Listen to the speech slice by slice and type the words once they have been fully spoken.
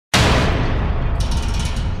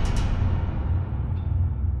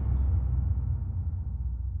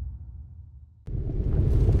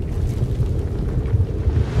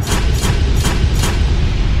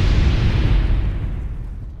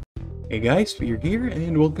Hey guys, Phear here,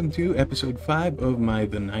 and welcome to episode 5 of my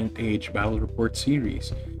The Ninth Age Battle Report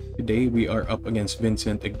series. Today we are up against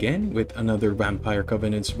Vincent again with another Vampire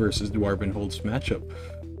Covenants versus Dwarven Holds matchup.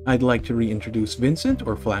 I'd like to reintroduce Vincent,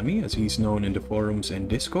 or Flammy as he's known in the forums and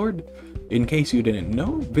Discord. In case you didn't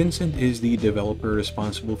know, Vincent is the developer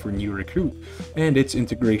responsible for New Recruit and its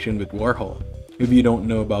integration with Warhall. If you don't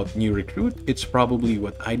know about New Recruit, it's probably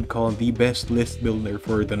what I'd call the best list builder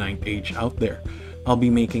for the Ninth Age out there. I'll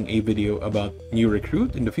be making a video about New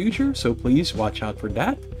Recruit in the future, so please watch out for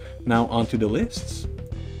that. Now onto the lists.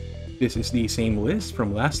 This is the same list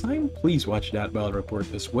from last time. Please watch that battle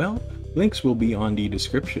report as well. Links will be on the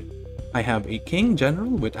description. I have a King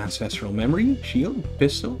General with Ancestral Memory, Shield,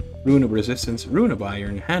 Pistol, Rune of Resistance, Rune of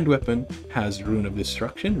Iron, Hand Weapon, has Rune of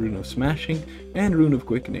Destruction, Rune of Smashing, and Rune of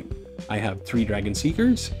Quickening. I have 3 Dragon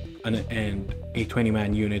Seekers, and a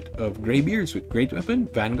 20-man unit of Greybeards with Great Weapon,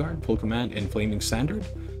 Vanguard, Full Command, and Flaming Standard,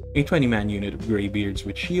 a 20-man unit of Greybeards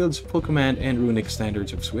with Shields, Full Command, and Runic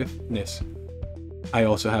Standards of Swiftness. I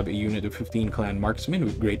also have a unit of 15 Clan Marksmen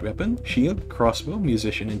with Great Weapon, Shield, Crossbow,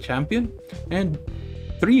 Musician, and Champion, and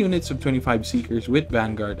 3 units of 25 Seekers with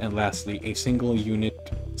Vanguard, and lastly, a single unit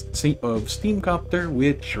of Steamcopter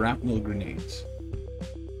with Shrapnel Grenades.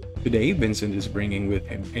 Today, Vincent is bringing with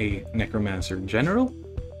him a Necromancer General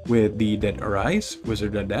with the Dead Arise,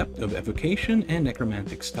 Wizard Adept of Evocation, and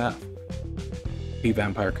Necromantic Staff. A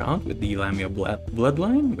Vampire Count with the Lamia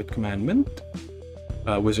Bloodline with Commandment,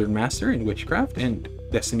 Wizard Master in Witchcraft, and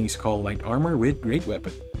Destiny's Call Light Armor with Great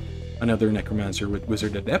Weapon. Another Necromancer with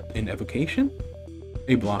Wizard Adept in Evocation,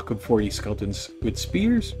 a block of 40 Skeletons with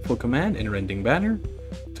Spears, Full Command, and Rending Banner,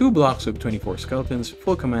 2 blocks of 24 Skeletons,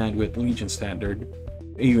 Full Command with Legion Standard,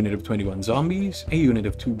 a unit of 21 Zombies, a unit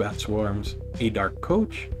of 2 Bat Swarms, a Dark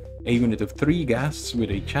Coach, a unit of 3 Ghasts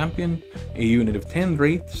with a Champion, a unit of 10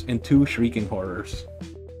 Wraiths, and 2 Shrieking Horrors.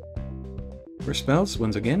 For spells,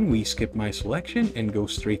 once again, we skip my selection and go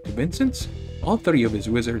straight to Vincent's. All 3 of his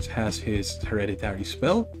wizards has his hereditary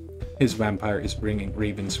spell. His vampire is bringing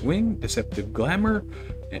Raven's Wing, Deceptive Glamour,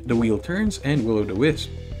 The Wheel Turns, and Will-o'-the-Wisp.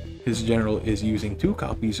 His general is using 2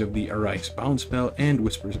 copies of the Arise Bound spell and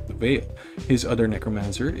Whispers of the Veil. His other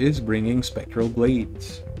necromancer is bringing Spectral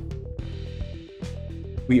Blades.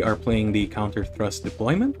 We are playing the Counter Thrust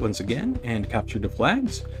deployment once again and capture the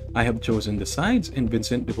flags. I have chosen the sides and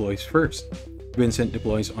Vincent deploys first. Vincent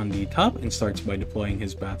deploys on the top and starts by deploying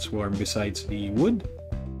his Bat Swarm besides the wood,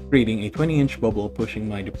 creating a 20-inch bubble pushing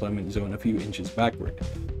my deployment zone a few inches backward.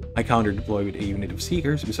 I counter-deploy with a unit of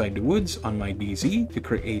Seekers beside the woods on my DZ to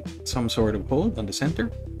create some sort of hold on the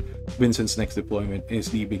center. Vincent's next deployment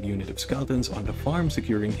is the big unit of Skeletons on the farm,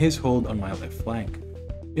 securing his hold on my left flank.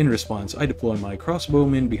 In response, I deploy my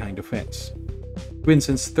crossbowmen behind the fence.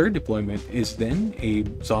 Vincent's third deployment is then a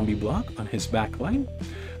zombie block on his back line.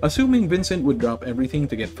 Assuming Vincent would drop everything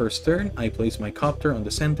to get first turn, I place my copter on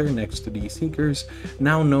the center next to the Seekers,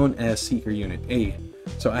 now known as Seeker Unit A.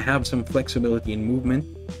 So I have some flexibility in movement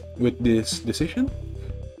with this decision.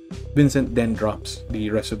 Vincent then drops the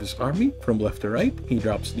rest of his army from left to right. He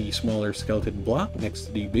drops the smaller skeleton block next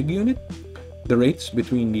to the big unit, the Wraiths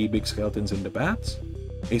between the big skeletons and the bats,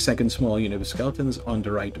 a second small unit of skeletons on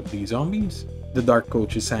the right of the zombies. The Dark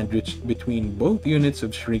Coach is sandwiched between both units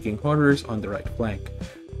of Shrieking Horrors on the right flank.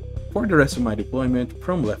 For the rest of my deployment,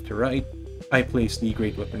 from left to right, I place the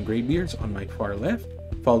Great Weapon Greybeards on my far left,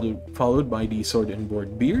 followed by the Sword and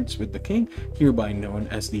Board Beards with the King, hereby known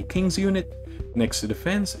as the King's Unit, next to the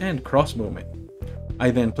fence and Crossbowmen.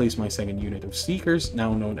 I then place my second unit of Seekers,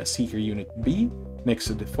 now known as Seeker Unit B, next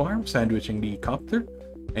to the farm, sandwiching the Copter,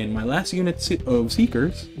 and my last unit of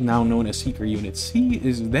Seekers, now known as Seeker Unit C,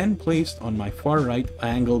 is then placed on my far right,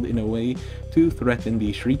 angled in a way to threaten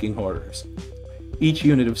the Shrieking Horrors. Each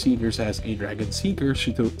unit of Seekers has a Dragon Seeker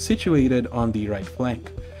situated on the right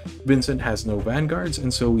flank. Vincent has no vanguards,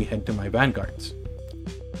 and so we head to my vanguards.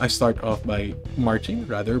 I start off by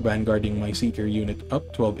vanguarding my Seeker unit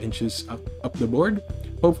up 12 inches up the board,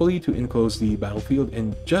 hopefully to enclose the battlefield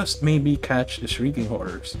and just maybe catch the Shrieking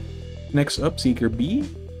Horrors. Next up, Seeker B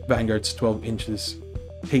vanguards 12 inches,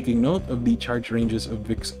 taking note of the charge ranges of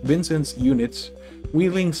Vincent's units,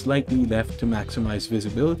 wheeling slightly left to maximize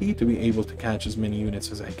visibility to be able to catch as many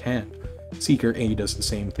units as I can. Seeker A does the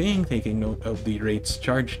same thing, taking note of the Wraith's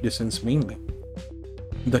charge distance mainly.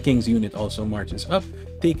 The King's unit also marches up,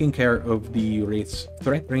 taking care of the Wraith's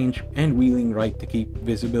threat range and wheeling right to keep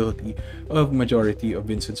visibility of majority of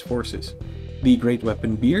Vincent's forces. The Great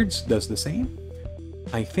Weapon Beards does the same.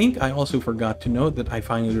 I think I also forgot to note that I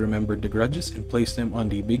finally remembered the grudges and placed them on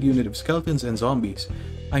the big unit of Skeletons and Zombies.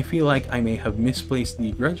 I feel like I may have misplaced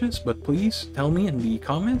the grudges, but please tell me in the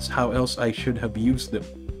comments how else I should have used them.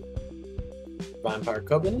 Vampire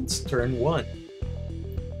Covenants, turn 1.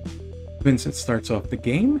 Vincent starts off the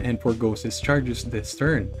game and forgoes his charges this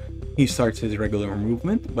turn. He starts his regular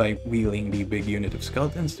movement by wheeling the big unit of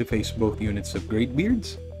skeletons to face both units of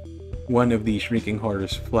Greatbeards. One of the Shrieking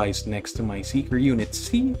Horrors flies next to my Seeker Unit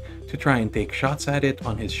C to try and take shots at it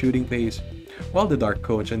on his shooting phase, while the Dark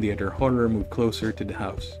Coach and the other Horror move closer to the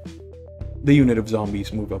house. The unit of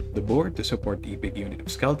zombies move up the board to support the big unit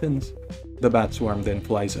of skeletons. The Bat Swarm then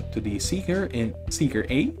flies up to the Seeker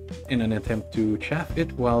A in an attempt to chaff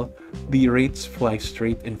it, while the Wraiths fly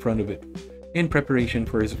straight in front of it, in preparation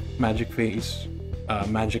for his magic phase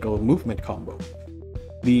magical movement combo.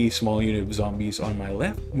 The small unit of zombies on my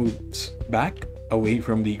left moves back away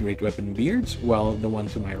from the Great Weapon Beards, while the one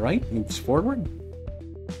to my right moves forward.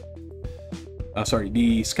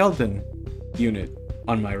 The skeleton unit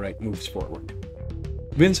on my right moves forward.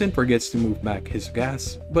 Vincent forgets to move back his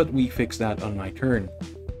gas, but we fix that on my turn.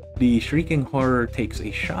 The Shrieking Horror takes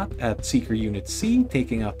a shot at Seeker Unit C,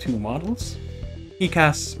 taking out 2 models. He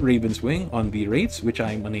casts Raven's Wing on the Wraiths, which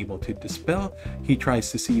I am unable to dispel. He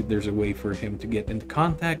tries to see if there's a way for him to get into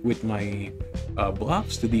contact with my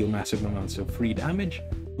blocks to deal massive amounts of free damage.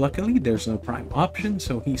 Luckily, there's no prime option,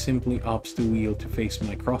 so he simply opts to wheel to face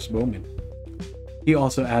my crossbowmen. He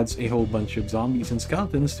also adds a whole bunch of zombies and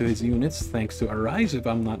skeletons to his units thanks to Arise, if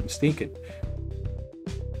I'm not mistaken.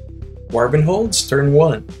 Dwarven holds, turn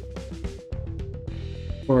 1.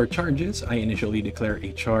 For charges, I initially declare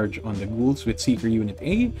a charge on the ghouls with Seeker Unit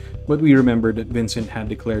A, but we remembered that Vincent had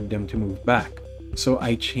declared them to move back. So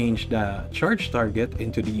I changed the charge target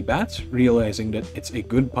into the bats, realizing that it's a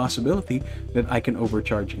good possibility that I can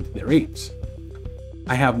overcharge into the Wraiths.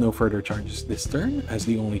 I have no further charges this turn, as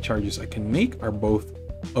the only charges I can make are both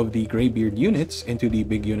of the Greybeard units into the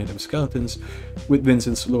big unit of skeletons with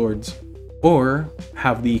Vincent's Lords, or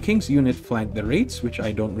have the King's unit flank the Wraiths, which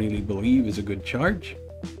I don't really believe is a good charge.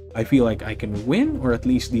 I feel like I can win, or at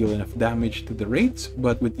least deal enough damage to the Wraiths,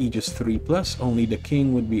 but with Aegis 3+, only the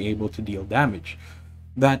King would be able to deal damage.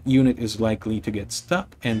 That unit is likely to get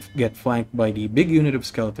stuck and get flanked by the big unit of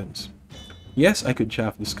skeletons. Yes, I could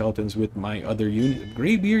chaff the skeletons with my other unit of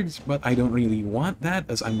Greybeards, but I don't really want that,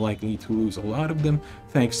 as I'm likely to lose a lot of them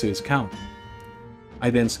thanks to his count. I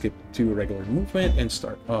then skip to regular movement and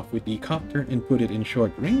start off with the Copter and put it in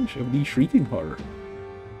short range of the Shrieking Horror.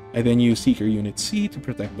 I then use Seeker Unit C to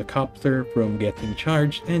protect the Copter from getting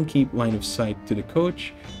charged and keep line of sight to the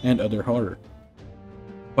Coach and other Horror.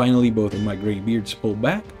 Finally, both of my Greybeards pull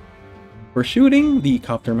back. For shooting, the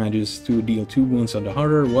Copter manages to deal 2 wounds on the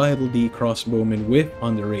Horror, while the Crossbowman whiff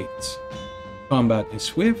on the Wraiths. Combat is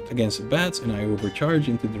swift against the Bats, and I overcharge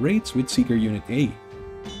into the Wraiths with Seeker Unit A.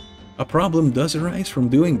 A problem does arise from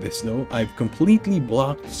doing this though. I've completely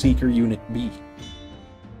blocked Seeker Unit B.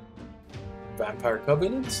 Vampire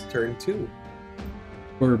Covenants, turn 2.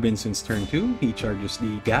 For Vincent's turn 2, he charges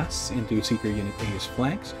the Ghasts into Seeker Unit A's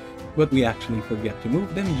flanks, but we actually forget to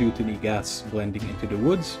move them due to the Ghasts blending into the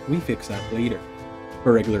woods. We fix that later.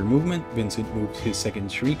 For regular movement, Vincent moves his second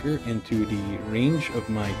Shrieker into the range of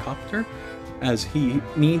my Copter, as he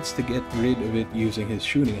needs to get rid of it using his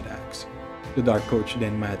shooting attacks. The Dark Coach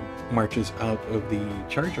then marches out of the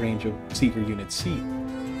charge range of Seeker Unit C.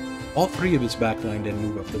 All 3 of his backline then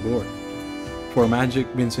move up the board. For magic,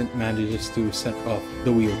 Vincent manages to set off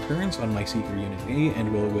the wheel turns on my Seeker Unit A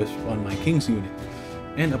and Will-O-Wisp on my King's unit,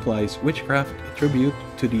 and applies Witchcraft Attribute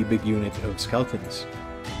to the big unit of skeletons.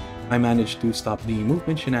 I managed to stop the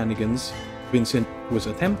movement shenanigans Vincent was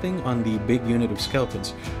attempting on the big unit of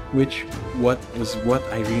skeletons, which was what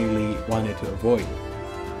I really wanted to avoid.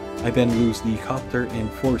 I then lose the Copter and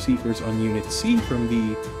 4 Seekers on Unit C from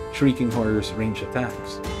the Shrieking Horror's range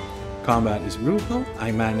attacks. Combat is brutal.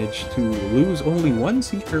 I managed to lose only 1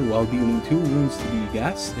 Seeker while dealing 2 wounds to the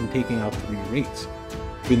Ghast and taking out 3 Wraiths.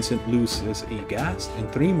 Vincent loses a Ghast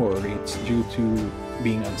and 3 more Wraiths due to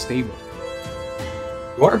being unstable.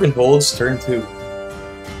 Dwarven holds, turn 2.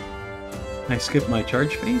 I skip my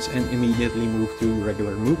charge phase and immediately move to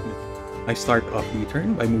regular movement. I start off the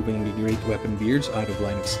turn by moving the Great Weapon Beards out of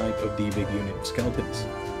line of sight of the big unit of skeletons.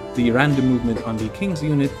 The random movement on the King's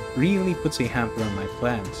unit really puts a hamper on my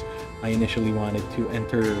plans. I initially wanted to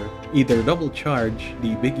enter either double charge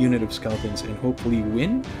the big unit of skeletons and hopefully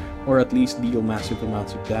win, or at least deal massive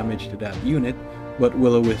amounts of damage to that unit, but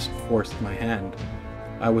Will-O-Wisp forced my hand.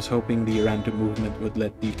 I was hoping the random movement would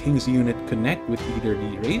let the King's unit connect with either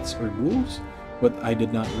the Wraiths or Ghouls, but I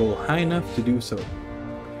did not roll high enough to do so.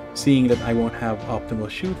 Seeing that I won't have optimal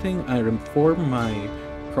shooting, I reform my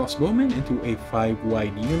crossbowmen into a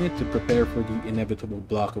 5-wide unit to prepare for the inevitable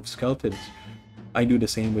block of skeletons. I do the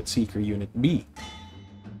same with Seeker Unit B.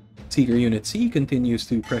 Seeker Unit C continues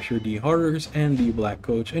to pressure the Horrors and the Black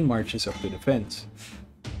Coach and marches up to defense.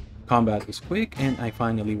 Combat was quick, and I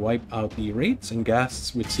finally wiped out the Wraiths and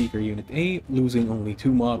Ghasts with Seeker Unit A, losing only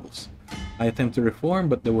 2 models. I attempt to reform,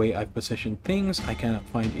 but the way I've positioned things, I cannot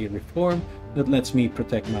find a reform that lets me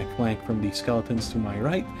protect my flank from the skeletons to my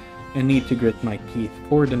right, and need to grit my teeth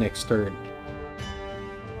for the next turn.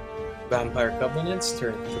 Vampire Covenants,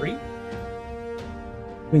 turn 3.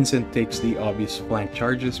 Vincent takes the obvious flank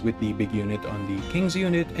charges with the big unit on the King's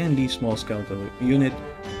unit and the small skeletal unit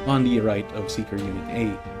on the right of Seeker Unit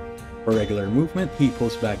A. For regular movement, he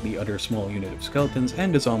pulls back the other small unit of skeletons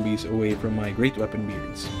and the zombies away from my great weapon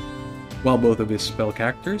beards, while both of his spell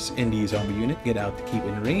characters in the zombie unit get out to keep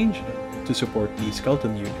in range to support the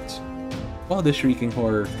skeleton units. While the Shrieking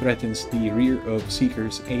Horror threatens the rear of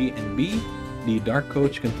Seekers A and B, the Dark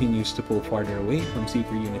Coach continues to pull farther away from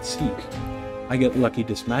Seeker Unit C. I get lucky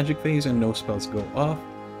this magic phase and no spells go off,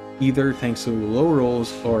 either thanks to low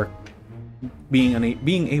rolls or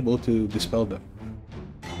being able to dispel them.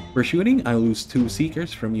 For shooting, I lose 2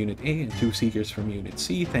 Seekers from Unit A and 2 Seekers from Unit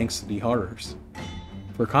C thanks to the Horrors.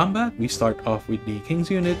 For combat, we start off with the King's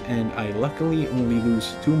unit, and I luckily only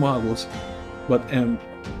lose 2 models, but am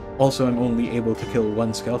only able to kill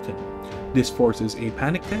 1 skeleton. This forces a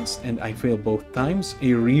panic test, and I fail both times.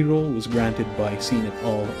 A reroll was granted by Seen It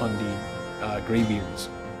All on the Greybeards.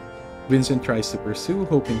 Vincent tries to pursue,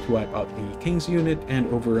 hoping to wipe out the King's unit and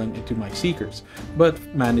overrun into my Seekers, but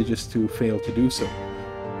manages to fail to do so.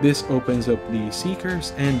 This opens up the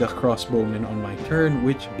Seekers and the Crossbowmen on my turn,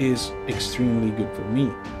 which is extremely good for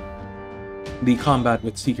me. The combat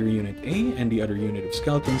with Seeker Unit A and the other unit of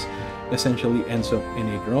skeletons essentially ends up in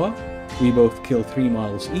a draw. We both kill 3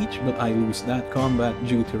 models each, but I lose that combat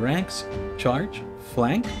due to ranks, charge,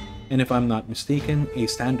 flank, and if I'm not mistaken, a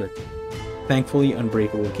standard. Thankfully,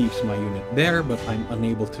 Unbreakable keeps my unit there, but I'm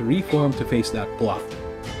unable to reform to face that block.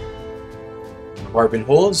 Dwarven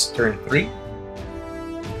Holes, turn 3.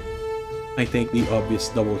 I take the obvious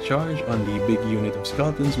double charge on the big unit of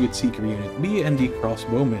skeletons with Seeker Unit B and the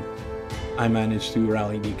Crossbowmen. I manage to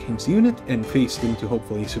rally the King's unit and face them to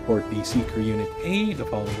hopefully support the Seeker Unit A the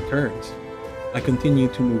following turns. I continue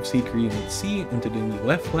to move Seeker Unit C into the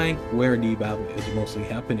left flank where the battle is mostly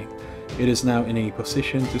happening. It is now in a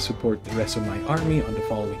position to support the rest of my army on the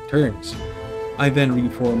following turns. I then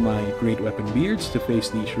reform my Great Weapon Beards to face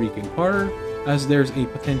the Shrieking Horror, as there's a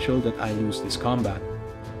potential that I lose this combat.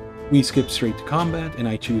 We skip straight to combat, and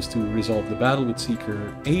I choose to resolve the battle with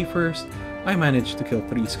Seeker A first. I manage to kill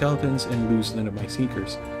 3 skeletons and lose none of my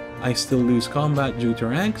Seekers. I still lose combat due to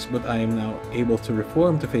ranks, but I am now able to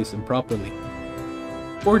reform to face them properly.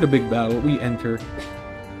 For the big battle, we enter,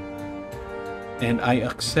 and I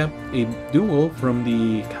accept a duel from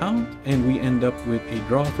the count, and we end up with a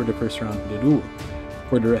draw for the first round of the duel.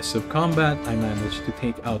 For the rest of combat, I managed to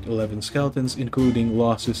take out 11 skeletons, including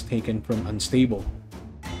losses taken from Unstable.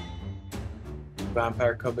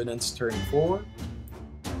 Vampire Covenants, turn 4.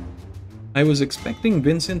 I was expecting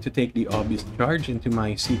Vincent to take the obvious charge into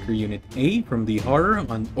my Seeker Unit A from the Horror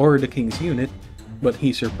or the King's unit, but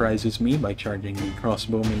he surprises me by charging the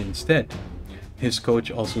Crossbowmen instead. His coach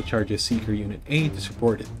also charges Seeker Unit A to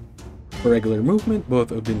support it. For regular movement,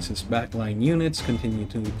 both of Vincent's backline units continue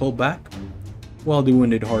to pull back, while the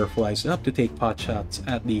Wounded Horror flies up to take potshots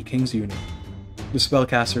at the King's unit. The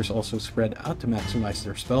spellcasters also spread out to maximize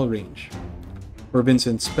their spell range. For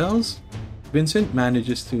Vincent's spells, Vincent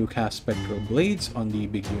manages to cast Spectral Blades on the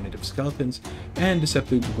big unit of skeletons and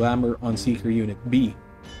Deceptive Glamour on Seeker Unit B.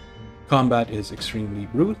 Combat is extremely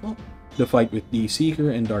brutal. The fight with the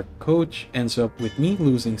Seeker and Dark Coach ends up with me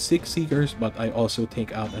losing 6 Seekers, but I also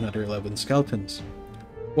take out another 11 skeletons.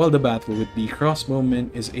 While the battle with the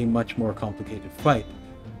Crossbowmen is a much more complicated fight.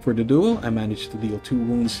 For the duel, I managed to deal 2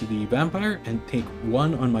 wounds to the Vampire and take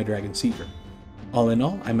 1 on my Dragon Seeker. All in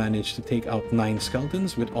all, I managed to take out 9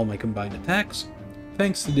 skeletons with all my combined attacks.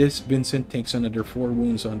 Thanks to this, Vincent takes another 4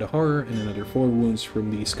 wounds on the Horror and another 4 wounds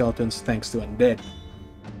from the skeletons thanks to Undead.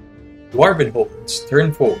 Dwarven Holes,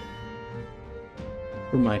 turn 4.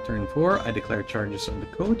 For my turn 4, I declare charges on the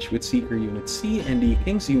Coach with Seeker Unit C and the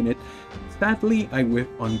King's unit. Sadly, I whiff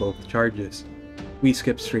on both charges. We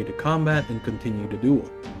skip straight to combat and continue the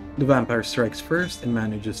duel. The Vampire strikes first and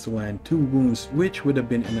manages to land 2 wounds, which would have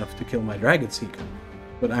been enough to kill my Dragon Seeker,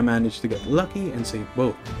 but I managed to get lucky and save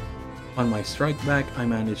both. On my strike back, I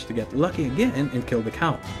managed to get lucky again and kill the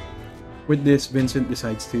Count. With this, Vincent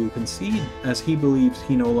decides to concede, as he believes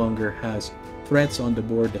he no longer has threats on the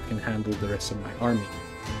board that can handle the rest of my army.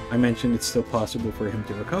 I mentioned it's still possible for him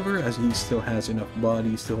to recover, as he still has enough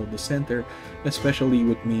bodies to hold the center, especially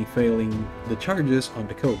with me failing the charges on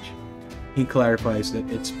the Coach. He clarifies that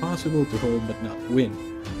it's possible to hold but not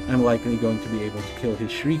win. I'm likely going to be able to kill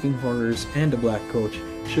his Shrieking Horrors and the Black Coach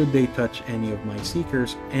should they touch any of my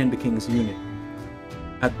Seekers and the King's unit.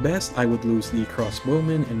 At best, I would lose the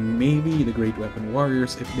Crossbowmen and maybe the Great Weapon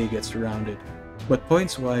Warriors if they get surrounded, but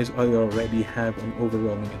points-wise I already have an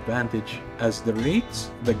overwhelming advantage, as the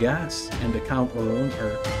rates, the gas, and the count alone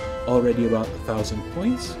are already about 1,000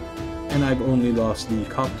 points, and I've only lost the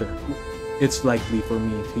Copter. It's likely for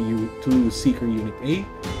me to lose Seeker Unit A,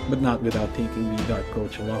 but not without taking the Dark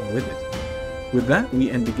Coach along with it. With that, we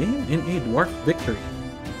end the game in a Dwarf victory.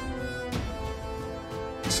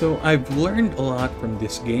 So I've learned a lot from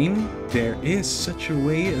this game. There is such a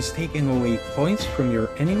way as taking away points from your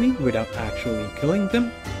enemy without actually killing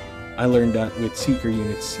them. I learned that with Seeker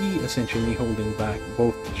Unit C essentially holding back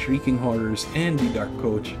both the Shrieking Horrors and the Dark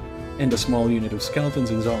Coach, and a small unit of skeletons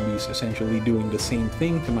and zombies essentially doing the same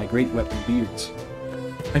thing to my Great Weapon Beards.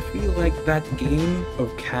 I feel like that game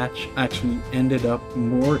of catch actually ended up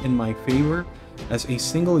more in my favor, as a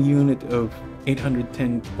single unit of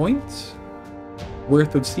 810 points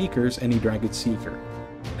worth of Seekers and a Dragon Seeker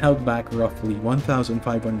held back roughly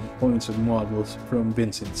 1,500 points of models from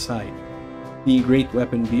Vincent's side. The Great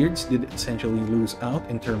Weapon Beards did essentially lose out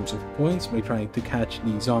in terms of points by trying to catch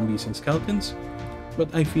the zombies and skeletons,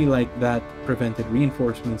 but I feel like that prevented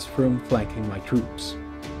reinforcements from flanking my troops.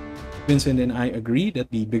 Vincent and I agreed that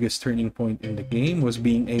the biggest turning point in the game was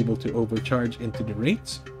being able to overcharge into the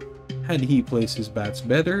rates. Had he placed his bats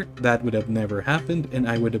better, that would have never happened and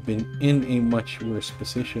I would have been in a much worse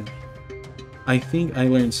position. I think I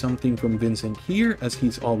learned something from Vincent here, as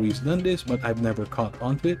he's always done this but I've never caught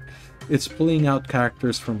onto it. It's pulling out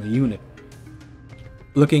characters from a unit.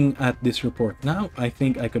 Looking at this report now, I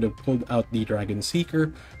think I could have pulled out the Dragon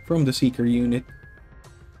Seeker from the Seeker unit,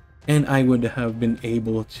 and I would have been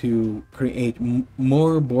able to create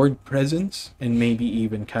more board presence and maybe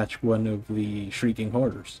even catch one of the Shrieking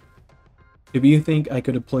Horrors. If you think I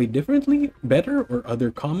could have played differently, better, or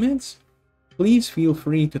other comments, please feel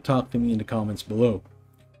free to talk to me in the comments below.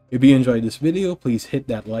 If you enjoyed this video, please hit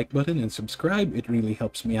that like button and subscribe. It really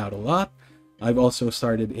helps me out a lot. I've also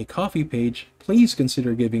started a coffee page. Please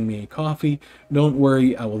consider giving me a coffee. Don't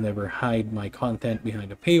worry, I will never hide my content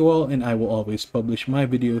behind a paywall and I will always publish my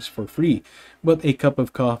videos for free. But a cup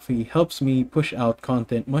of coffee helps me push out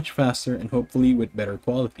content much faster and hopefully with better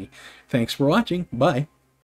quality. Thanks for watching. Bye!